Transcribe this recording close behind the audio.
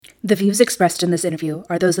The views expressed in this interview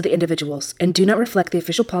are those of the individuals and do not reflect the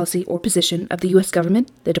official policy or position of the U.S.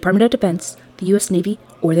 government, the Department of Defense, the U.S. Navy,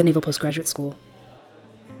 or the Naval Postgraduate School.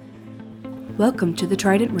 Welcome to the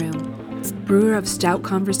Trident Room, brewer of stout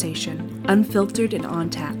conversation, unfiltered and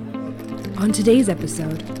on tap. On today's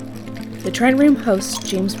episode, the Trident Room host,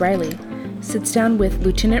 James Riley, sits down with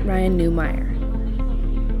Lieutenant Ryan Newmeyer.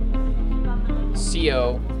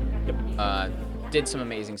 CO did some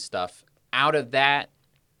amazing stuff. Out of that,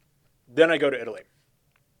 then I go to Italy.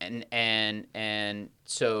 And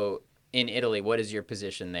so in Italy, what is your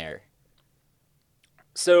position there?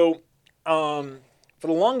 So, for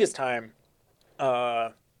the longest time,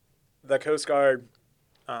 the Coast Guard,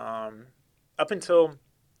 up until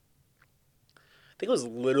I think it was a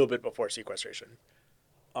little bit before sequestration,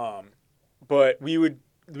 but we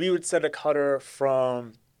would send a cutter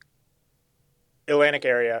from Atlantic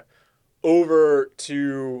area over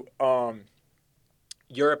to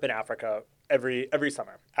Europe and Africa every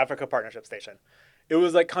summer. Africa Partnership Station. It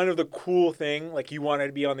was like kind of the cool thing. Like you wanted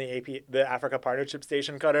to be on the Africa Partnership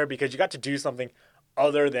Station cutter because you got to do something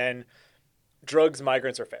other than drugs,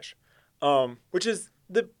 migrants, or fish, which is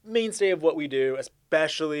the mainstay of what we do,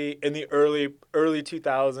 especially in the early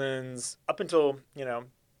 2000s up until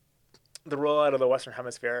the rollout of the Western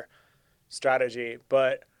Hemisphere strategy.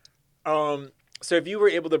 But so if you were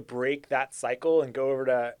able to break that cycle and go over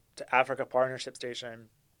to Africa Partnership Station,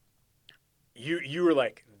 you were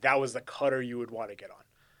like, that was the cutter you would want to get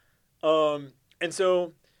on. And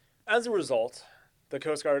so as a result, the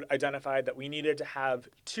Coast Guard identified that we needed to have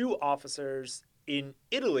 2 officers in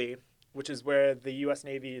Italy, which is where the U.S.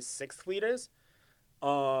 Navy's 6th Fleet is.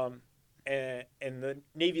 And the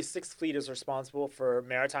Navy's 6th Fleet is responsible for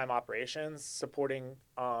maritime operations, supporting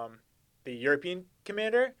the European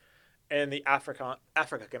commander and the Africa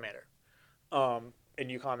commander in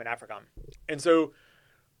EUCOM and AFRICOM. And so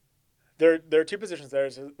there are 2 positions there.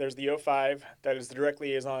 There's the O5 that is the direct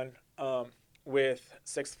liaison with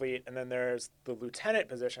 6th Fleet, and then there's the lieutenant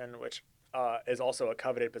position, which is also a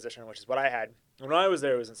coveted position, which is what I had. When I was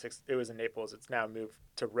there, it was in Naples. It's now moved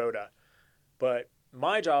to Rota. But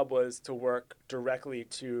my job was to work directly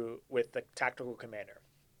with the tactical commander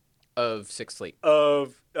Of 6th Fleet.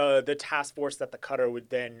 Of the task force that the cutter would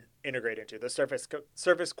then integrate into, the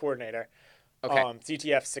surface coordinator, Okay.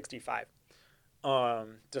 CTF 65,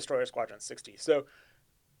 Destroyer Squadron 60. So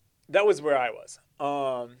that was where I was.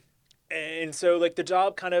 And so like the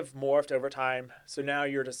job kind of morphed over time. So now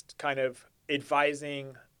you're just kind of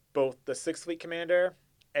advising both the 6th Fleet commander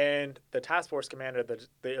and the task force commander,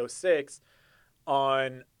 the 06,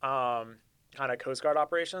 on kind of Coast Guard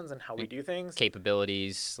operations and how we do things.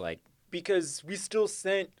 Capabilities, like, because we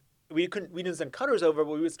didn't send cutters over,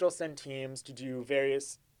 but we would still send teams to do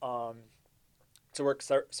various to work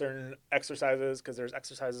certain exercises, because there's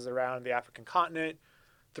exercises around the African continent,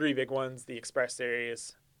 3 big ones: the Express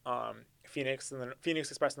series, Phoenix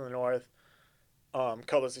Express in the north,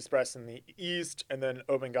 Cutlass Express in the east, and then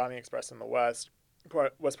Obangami Express in the west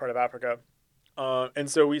part of Africa.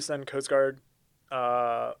 And so we send Coast Guard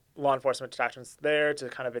law enforcement detachments there to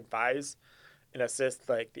kind of advise and assist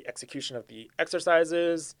like the execution of the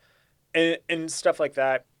exercises and stuff like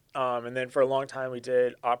that. And then for a long time we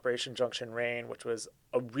did Operation Junction Rain, which was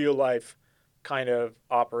a real life kind of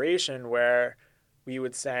operation where we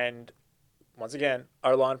would send, once again,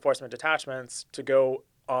 our law enforcement detachments to go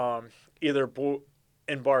either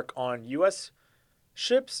embark on U.S.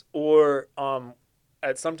 ships or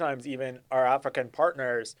at sometimes even our African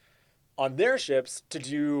partners on their ships to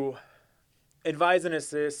do advise and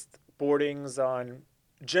assist boardings on,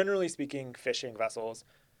 generally speaking, fishing vessels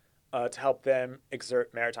to help them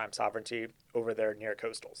exert maritime sovereignty over their near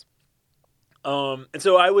coastals. And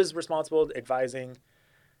so I was responsible advising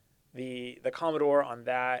the Commodore on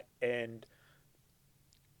that and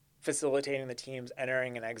facilitating the teams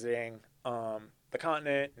entering and exiting the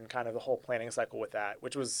continent and kind of the whole planning cycle with that,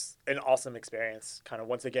 which was an awesome experience. Kind of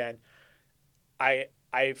once again, I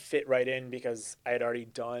fit right in because I had already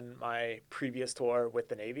done my previous tour with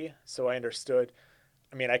the Navy, so I understood.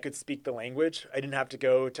 I mean, I could speak the language. I didn't have to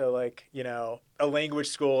go to a language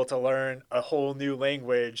school to learn a whole new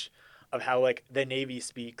language of how like the Navy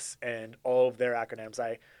speaks and all of their acronyms.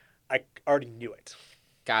 I already knew it.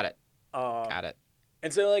 got it. Got it.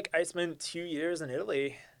 And so like I spent 2 years in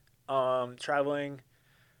Italy, traveling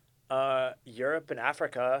Europe and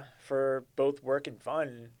Africa for both work and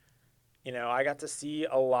fun. I got to see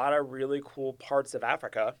a lot of really cool parts of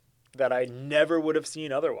Africa that I never would have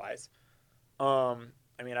seen otherwise. I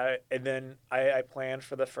planned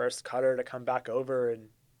for the first cutter to come back over, and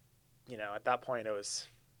at that point it was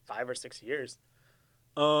 5 or 6 years.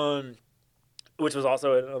 which was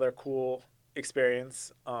also another cool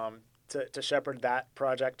experience to shepherd that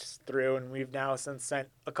project through. And we've now since sent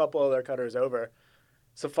a couple other cutters over,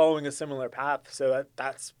 so following a similar path. So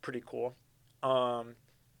that's pretty cool.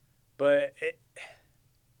 But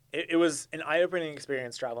it was an eye-opening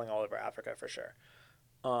experience traveling all over Africa for sure,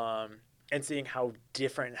 and seeing how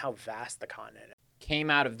different and how vast the continent is. Came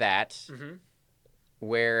out of that. Mm-hmm.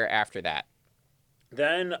 Where after that?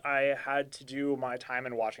 Then I had to do my time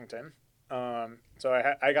in Washington.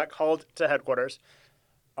 So I got called to headquarters,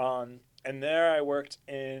 and there I worked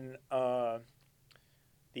in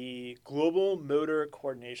the Global Motor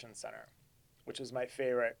Coordination Center, which is my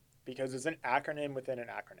favorite because it's an acronym within an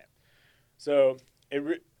acronym. So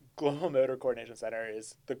Global Motor Coordination Center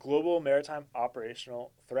is the Global Maritime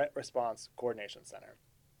Operational Threat Response Coordination Center.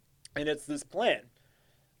 And it's this plan,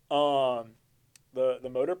 the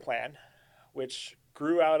motor plan, which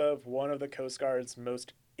grew out of one of the Coast Guard's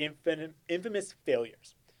most infamous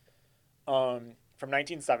failures. From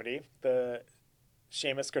 1970, the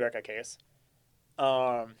Seamus Kaderka case,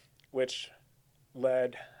 which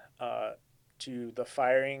led to the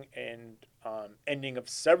firing and ending of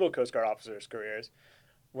several Coast Guard officers' careers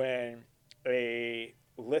when a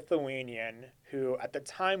Lithuanian, who at the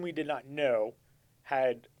time we did not know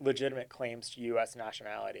had legitimate claims to U.S.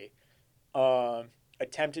 nationality,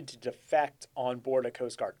 attempted to defect on board a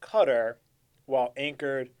Coast Guard cutter while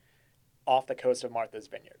anchored off the coast of Martha's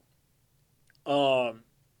Vineyard.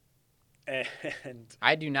 And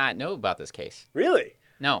I do not know about this case. Really?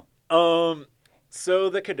 No. So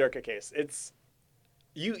the Kaderka case, it's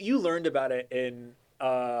you learned about it in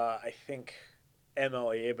I think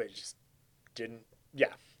MLE, but you just didn't.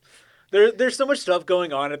 Yeah, there's so much stuff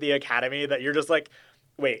going on at the academy that you're just like,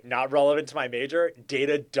 wait, not relevant to my major.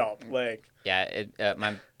 Data dump, like. Yeah,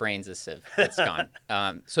 my brain's a sieve. It's gone.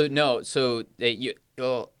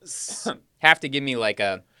 You'll have to give me like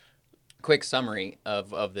a quick summary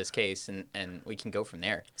of this case, and we can go from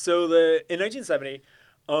there. So in 1970,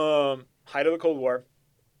 height of the Cold War,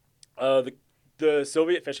 the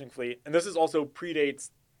Soviet fishing fleet, and this is also predates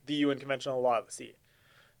the UN Conventional Law of the Sea.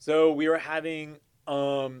 So we were having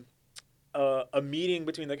a meeting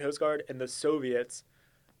between the Coast Guard and the Soviets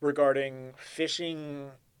regarding fishing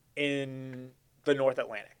in the North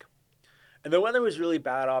Atlantic. And the weather was really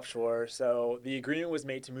bad offshore, so the agreement was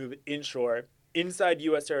made to move inshore inside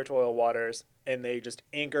U.S. territorial waters, and they just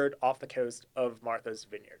anchored off the coast of Martha's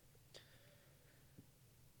Vineyard.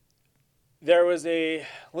 There was a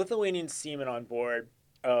Lithuanian seaman on board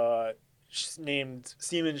named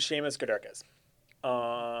Seaman Seamus Kaderkas.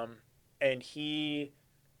 And he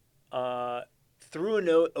threw a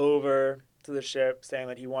note over to the ship saying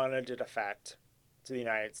that he wanted to defect to the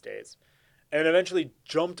United States, and eventually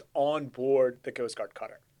jumped on board the Coast Guard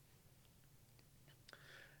cutter.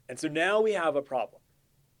 And so now we have a problem.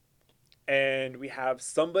 And we have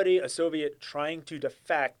somebody, a Soviet, trying to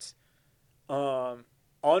defect on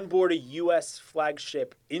board a U.S.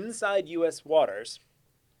 flagship inside U.S. waters,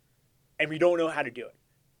 and we don't know how to do it.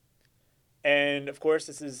 And, of course,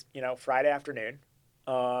 this is, Friday afternoon,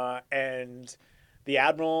 and the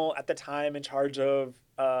admiral at the time in charge of,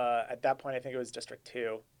 at that point, I think it was District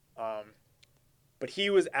 2, but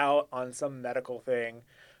he was out on some medical thing.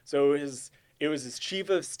 So it was his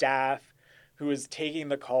chief of staff who was taking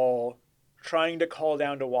the call, trying to call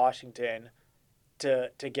down to Washington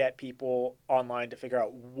to get people online to figure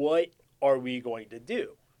out what are we going to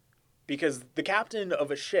do. Because the captain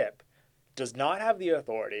of a ship does not have the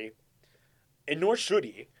authority, and nor should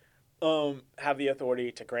he, have the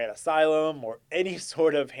authority to grant asylum or any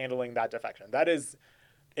sort of handling that defection.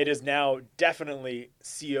 It is now definitely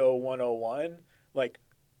CO 101. Like,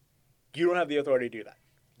 you don't have the authority to do that.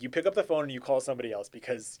 You pick up the phone and you call somebody else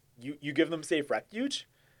because you give them safe refuge,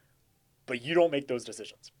 but you don't make those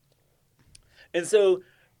decisions. And so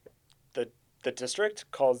the district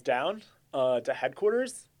calls down to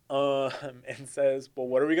headquarters and says, well,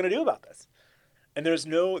 what are we going to do about this? And there was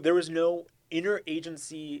no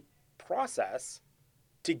interagency process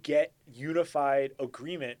to get unified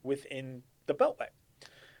agreement within the Beltway.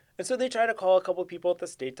 And so they tried to call a couple of people at the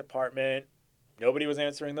State Department. Nobody was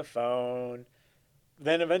answering the phone.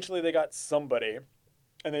 Then eventually they got somebody,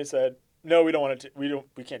 and they said, no, we don't want to.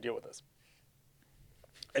 We can't deal with this.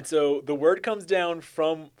 And so the word comes down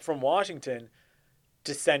from Washington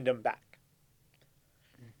to send him back.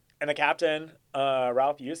 And the captain,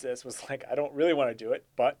 Ralph Eustace, was like, I don't really want to do it,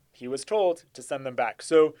 but he was told to send them back.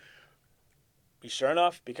 So, sure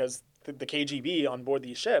enough, because the KGB on board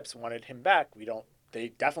these ships wanted him back, they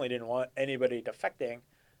definitely didn't want anybody defecting.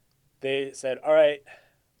 They said, all right,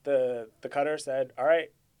 the cutter said, all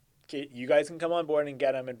right, you guys can come on board and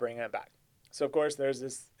get him and bring him back. So, of course, there's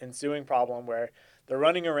this ensuing problem where they're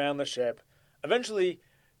running around the ship. Eventually,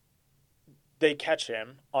 they catch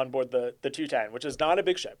him on board the 210, which is not a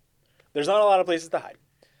big ship. There's not a lot of places to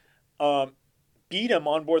hide. Beat him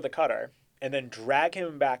on board the cutter, and then drag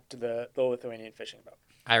him back to the Lithuanian fishing boat.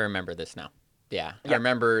 I remember this now. Yeah. Yeah. I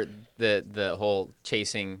remember the whole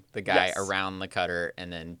chasing the guy Yes. around the cutter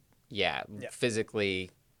and then,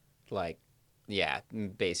 physically, like,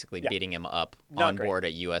 basically beating him up Not on great. board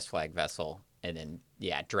a U.S. flag vessel and then,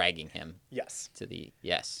 dragging him Yes. to the,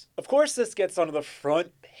 yes. Of course, this gets onto the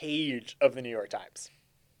front page of the New York Times.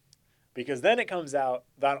 Because then it comes out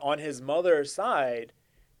that on his mother's side,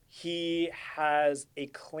 he has a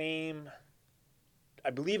claim, I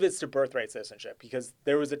believe it's to birthright citizenship, because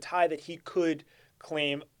there was a tie that he could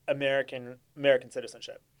claim American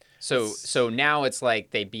citizenship. So now it's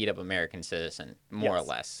like they beat up American citizen, more or Yes.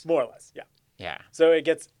 less. More or less, yeah. Yeah. So it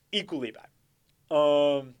gets equally bad.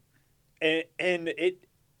 And it,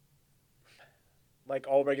 like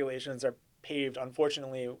all regulations, are paved,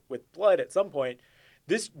 unfortunately, with blood at some point.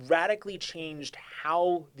 This radically changed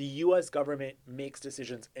how the U.S. government makes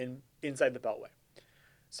decisions inside the Beltway.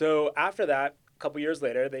 So after that, a couple years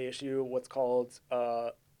later, they issue what's called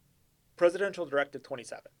Presidential Directive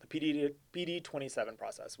 27, the PD 27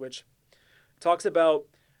 process, which talks about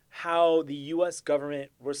how the U.S.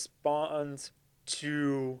 government responds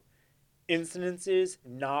to incidences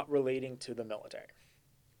not relating to the military.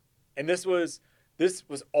 And this was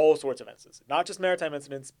all sorts of incidents, not just maritime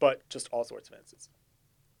incidents, but just all sorts of incidents.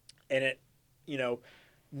 And it,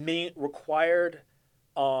 required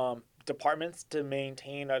departments to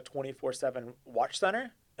maintain a 24/7 watch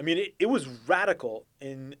center. I mean, it was radical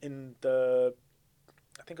in the,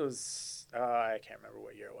 I think it was, I can't remember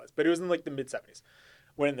what year it was, but it was in like the mid-70s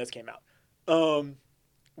when this came out.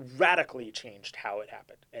 Radically changed how it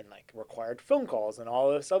happened and like required phone calls and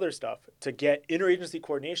all this other stuff to get interagency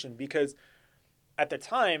coordination, because at the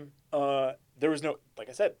time, there was no, like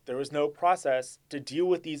I said, there was no process to deal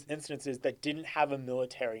with these instances that didn't have a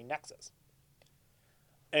military nexus.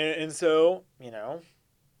 And so, you had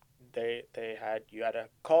a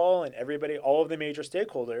call, and everybody, all of the major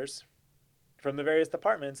stakeholders from the various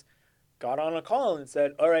departments got on a call and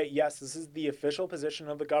said, all right, yes, this is the official position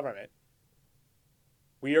of the government.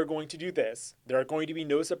 We are going to do this. There are going to be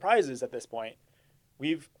no surprises at this point.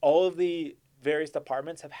 All of the various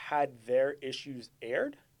departments have had their issues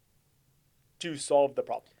aired to solve the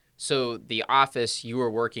problem. So the office you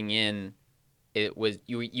were working in, it was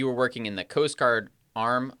you were working in the Coast Guard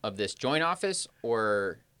arm of this joint office,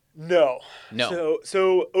 or No. No.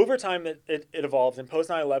 So over time, it evolved. In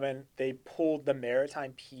post 9/11, they pulled the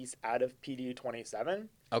maritime piece out of PD 27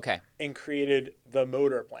 Okay. and created the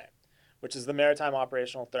motor plan, which is the Maritime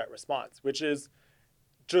Operational Threat Response, which is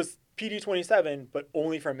just PD 27, but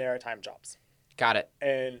only for maritime jobs. Got it.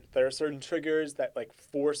 And there are certain triggers that like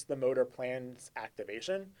force the motor plan's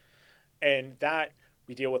activation, and that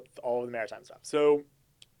we deal with all of the maritime stuff. So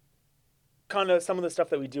kind of some of the stuff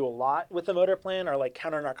that we do a lot with the motor plan are like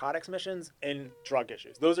counter narcotics missions and drug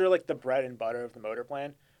issues. Those are like the bread and butter of the motor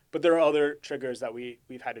plan. But there are other triggers that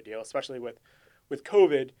we've had to deal, especially with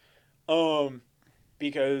COVID,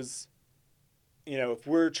 because if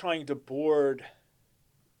we're trying to board,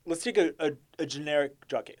 let's take a generic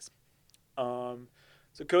drug case.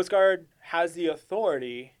 So Coast Guard has the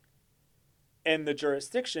authority and the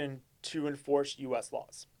jurisdiction to enforce U.S.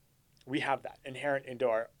 laws. We have that inherent into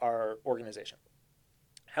our organization.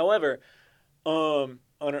 However,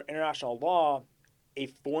 under international law, a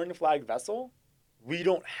foreign flag vessel, we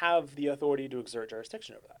don't have the authority to exert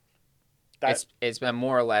jurisdiction over that. It's been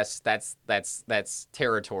more or less that's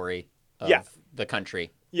territory of the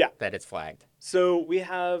country that it's flagged. So we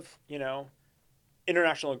have,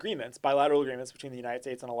 international agreements, bilateral agreements between the United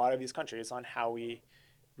States and a lot of these countries on how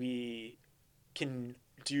we can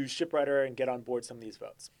do shipwrighter and get on board some of these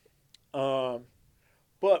boats.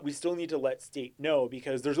 But we still need to let state know,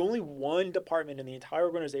 because there's only one department in the entire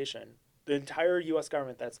organization, the entire U.S.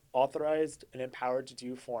 government, that's authorized and empowered to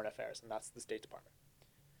do foreign affairs, and that's the State Department.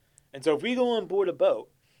 And so if we go on board a boat,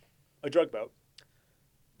 a drug boat,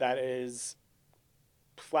 that is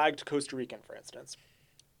flagged Costa Rican, for instance,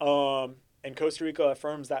 and Costa Rica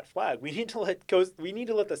affirms that flag, we need to let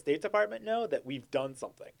the State Department know that we've done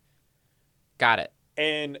something. Got it.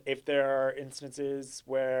 And if there are instances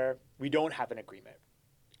where we don't have an agreement,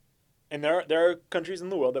 and there are countries in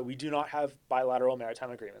the world that we do not have bilateral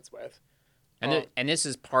maritime agreements with, and this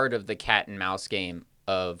is part of the cat and mouse game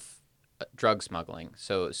of drug smuggling.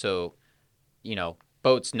 So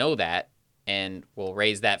boats know that and will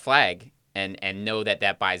raise that flag and know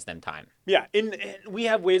that buys them time. Yeah, and we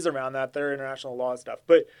have ways around that. There are international law stuff,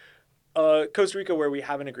 but Costa Rica, where we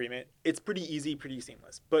have an agreement, it's pretty easy, pretty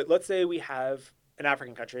seamless. But let's say we have an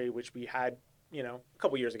African country, which we had, a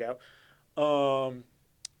couple years ago. Um,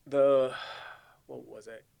 the what was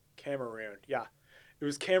it? Cameroon. Yeah, it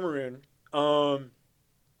was Cameroon. And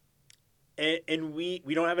we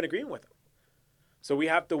don't have an agreement with them, so we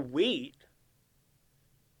have to wait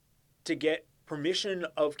to get permission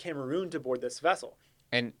of Cameroon to board this vessel.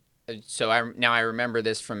 And so I remember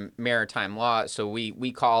this from maritime law. So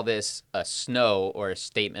we call this a SNO, or a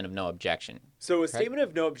statement of no objection. So a correct? statement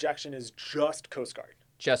of no objection is just Coast Guard.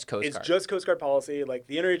 Just Coast Guard. It's just Coast Guard policy. Like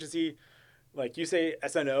the interagency, like you say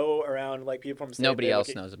SNO around like people from state. Nobody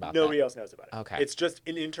else knows about Nobody else knows about it. Okay. It's just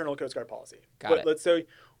an internal Coast Guard policy. Got it. Let's say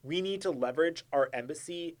we need to leverage our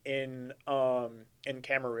embassy in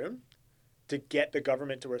Cameroon to get the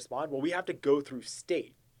government to respond. Well, we have to go through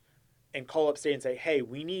state and call up state and say, hey,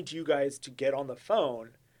 we need you guys to get on the phone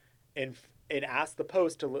and ask the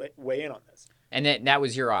post to weigh in on this. And that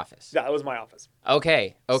was your office? That was my office.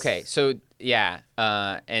 Okay. So, yeah.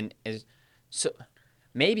 So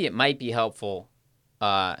maybe it might be helpful.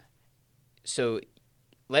 So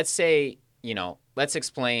let's say, let's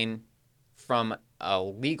explain from a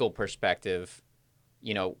legal perspective,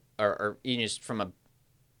 or even just from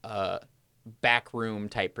a backroom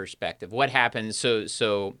type perspective. What happens?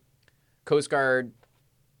 So Coast Guard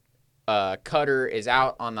cutter is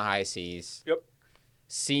out on the high seas. Yep.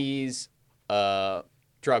 Sees a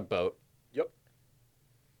drug boat. Yep.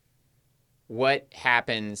 What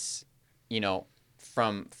happens,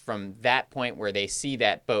 from that point where they see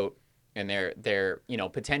that boat and they're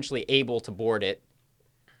potentially able to board it?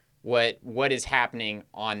 What is happening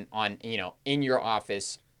on in your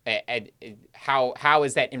office? How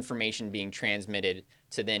is that information being transmitted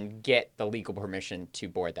to then get the legal permission to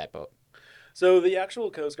board that boat? So the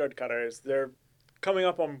actual Coast Guard cutters, they're coming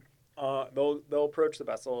up on, they'll approach the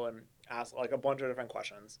vessel and ask like a bunch of different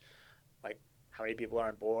questions, like how many people are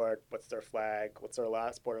on board, what's their flag, what's their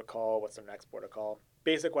last port of call, what's their next port of call.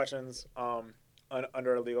 Basic questions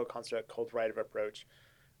under a legal construct called right of approach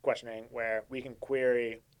questioning, where we can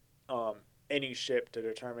query any ship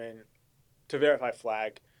to verify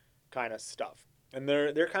flag kind of stuff. And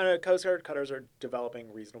they're kind of, Coast Guard cutters are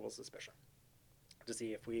developing reasonable suspicion to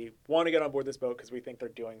see if we want to get on board this boat because we think they're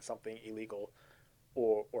doing something illegal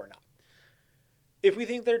or not. If we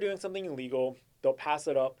think they're doing something illegal, they'll pass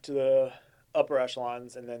it up to the upper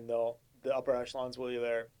echelons, and then the upper echelons will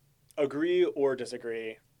either agree or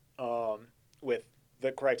disagree with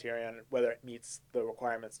the criterion, whether it meets the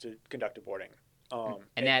requirements to conduct a boarding.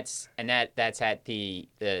 That's at the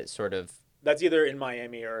sort of... That's either in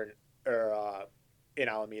Miami or in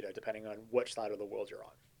Alameda, depending on which side of the world you're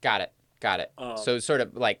on. Got it. So sort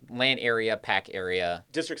of like land area, PAC area.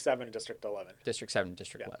 District 7, District 11. District 7,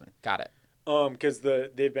 District 11. Got it. Because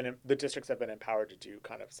the districts have been empowered to do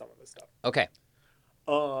kind of some of this stuff. Okay.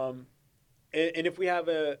 And if we have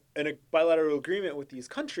a bilateral agreement with these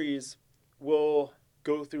countries, we'll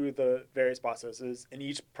go through the various processes, and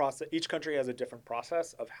each country has a different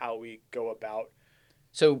process of how we go about.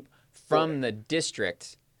 So from the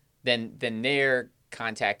district, then they're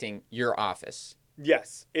contacting your office.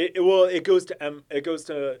 Yes, it goes to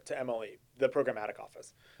MLE, the programmatic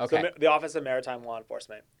office. Okay. So the Office of Maritime Law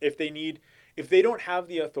Enforcement. If they don't have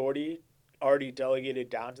the authority already delegated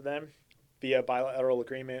down to them via bilateral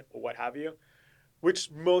agreement or what have you,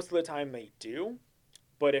 which most of the time they do,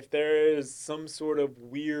 but if there is some sort of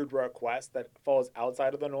weird request that falls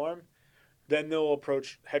outside of the norm, then they'll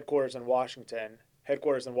approach headquarters in Washington.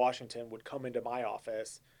 Headquarters in Washington would come into my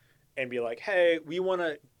office and be like, hey, we want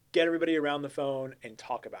to get everybody around the phone and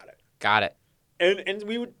talk about it. Got it. And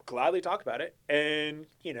we would gladly talk about it and,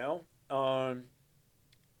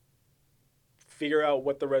 figure out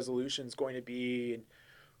what the resolution is going to be and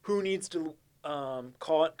who needs to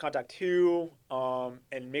contact who,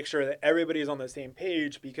 and make sure that everybody is on the same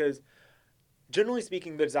page, because generally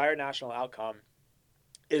speaking, the desired national outcome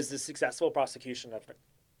is the successful prosecution of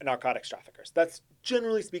narcotics traffickers. That's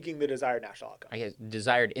generally speaking the desired national outcome. I guess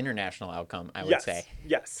desired international outcome, I would say.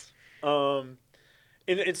 Yes.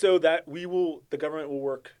 And so that the government will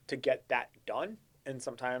work to get that done. And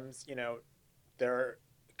sometimes,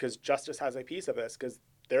 because justice has a piece of this, because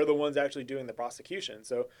they're the ones actually doing the prosecution.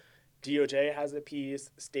 So DOJ has a piece,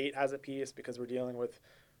 state has a piece, because we're dealing with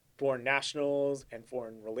foreign nationals and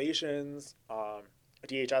foreign relations.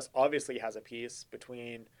 DHS obviously has a piece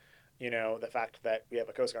between, the fact that we have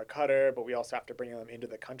a Coast Guard cutter, but we also have to bring them into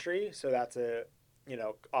the country. So that's a,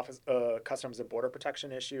 Customs and Border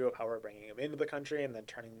Protection issue of how we're bringing them into the country and then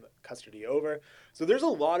turning the custody over. So there's a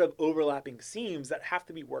lot of overlapping seams that have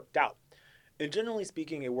to be worked out. And generally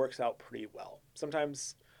speaking, it works out pretty well.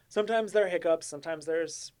 Sometimes Sometimes there are hiccups. Sometimes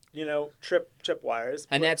there's, trip wires.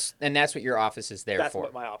 And that's what your office is there That's for.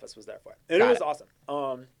 what my office was there for. And it was awesome.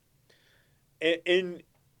 In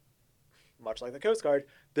much like the Coast Guard,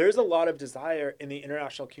 there's a lot of desire in the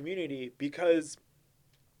international community because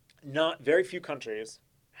not very few countries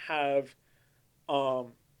have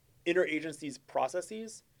interagencies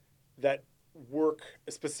processes that work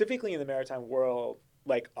specifically in the maritime world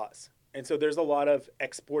like us. And so there's a lot of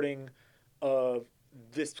exporting of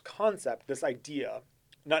this concept, this idea,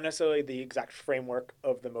 not necessarily the exact framework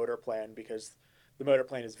of the motor plan, because the motor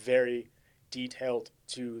plan is very detailed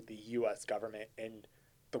to the U.S. government and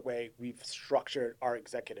the way we've structured our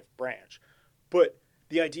executive branch. But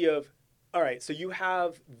the idea of, all right, so you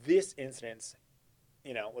have this instance,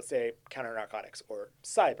 let's say counter narcotics or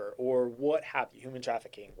cyber or what have you, human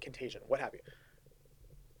trafficking, contagion, what have you.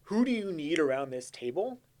 Who do you need around this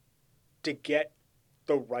table to get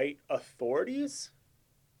the right authorities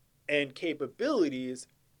and capabilities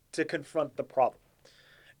to confront the problem?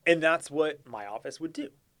 And that's what my office would do.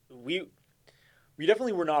 We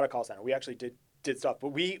definitely were not a call center. We actually did stuff, but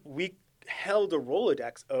we held a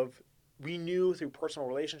Rolodex of, we knew through personal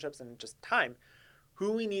relationships and just time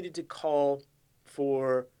who we needed to call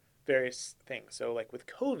for various things. So like with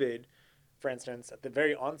COVID, for instance, at the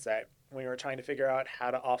very onset, when we were trying to figure out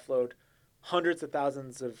how to offload hundreds of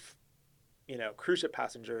thousands of, cruise ship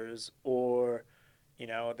passengers, or,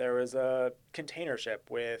 there was a container ship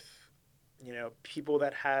with, people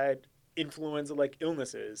that had influenza-like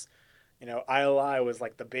illnesses. ILI was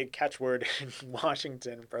like the big catchword in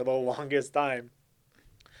Washington for the longest time.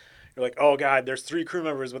 You're like, oh God, there's 3 crew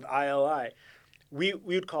members with ILI. We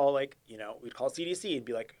would call we'd call CDC and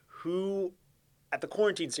be like, who at the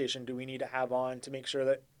quarantine station do we need to have on to make sure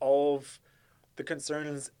that all of the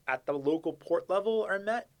concerns at the local port level are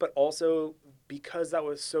met, but also because that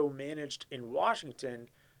was so managed in Washington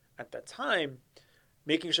at that time,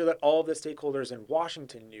 making sure that all of the stakeholders in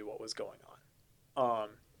Washington knew what was going on.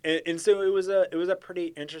 And so it was a pretty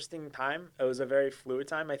interesting time. It was a very fluid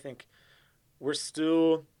time. I think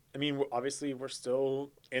obviously we're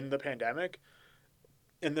still in the pandemic,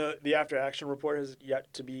 and the after action report has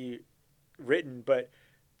yet to be written, but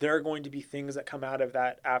there are going to be things that come out of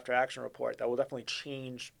that after action report that will definitely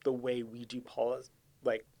change the way we do policy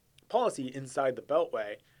inside the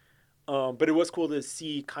Beltway. But it was cool to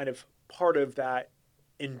see kind of part of that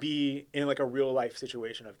and be in like a real life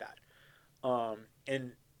situation of that.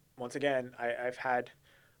 And once again, I've had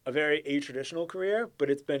a very atraditional career, but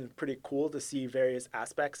it's been pretty cool to see various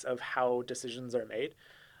aspects of how decisions are made,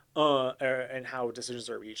 and how decisions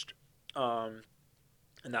are reached, in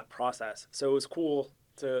that process. So it was cool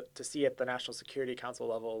to see at the National Security Council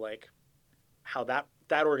level, like how that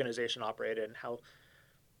organization operated, and how,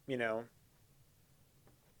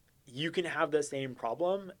 you can have the same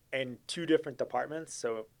problem in 2 different departments.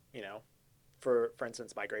 So, for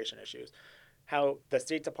instance, migration issues, how the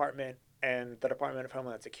State Department and the Department of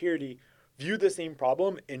Homeland Security view the same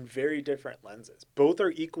problem in very different lenses. Both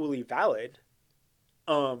are equally valid,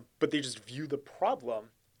 but they just view the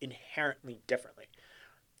problem inherently differently.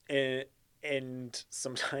 And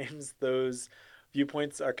sometimes those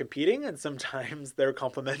viewpoints are competing, and sometimes they're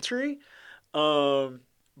complementary.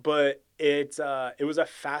 But it was a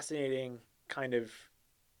fascinating kind of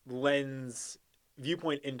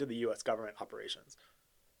viewpoint into the U.S. government operations.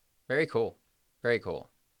 Very cool. Very cool.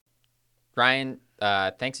 Ryan,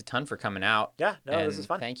 thanks a ton for coming out. Yeah, no, this is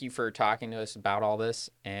fun. Thank you for talking to us about all this.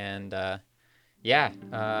 And we'll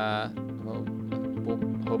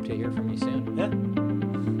hope to hear from you soon. Yeah.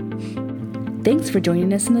 Thanks for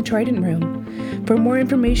joining us in the Trident Room. For more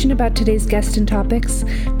information about today's guest and topics,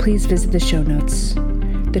 please visit the show notes.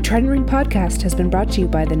 The Trident Room podcast has been brought to you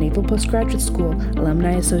by the Naval Postgraduate School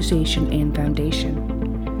Alumni Association and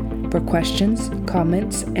Foundation. For questions,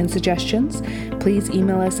 comments, and suggestions, please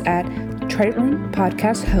email us at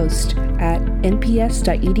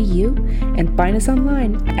tridentroompodcasthost@nps.edu and find us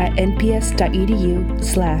online at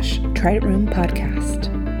nps.edu/tridentroompodcast.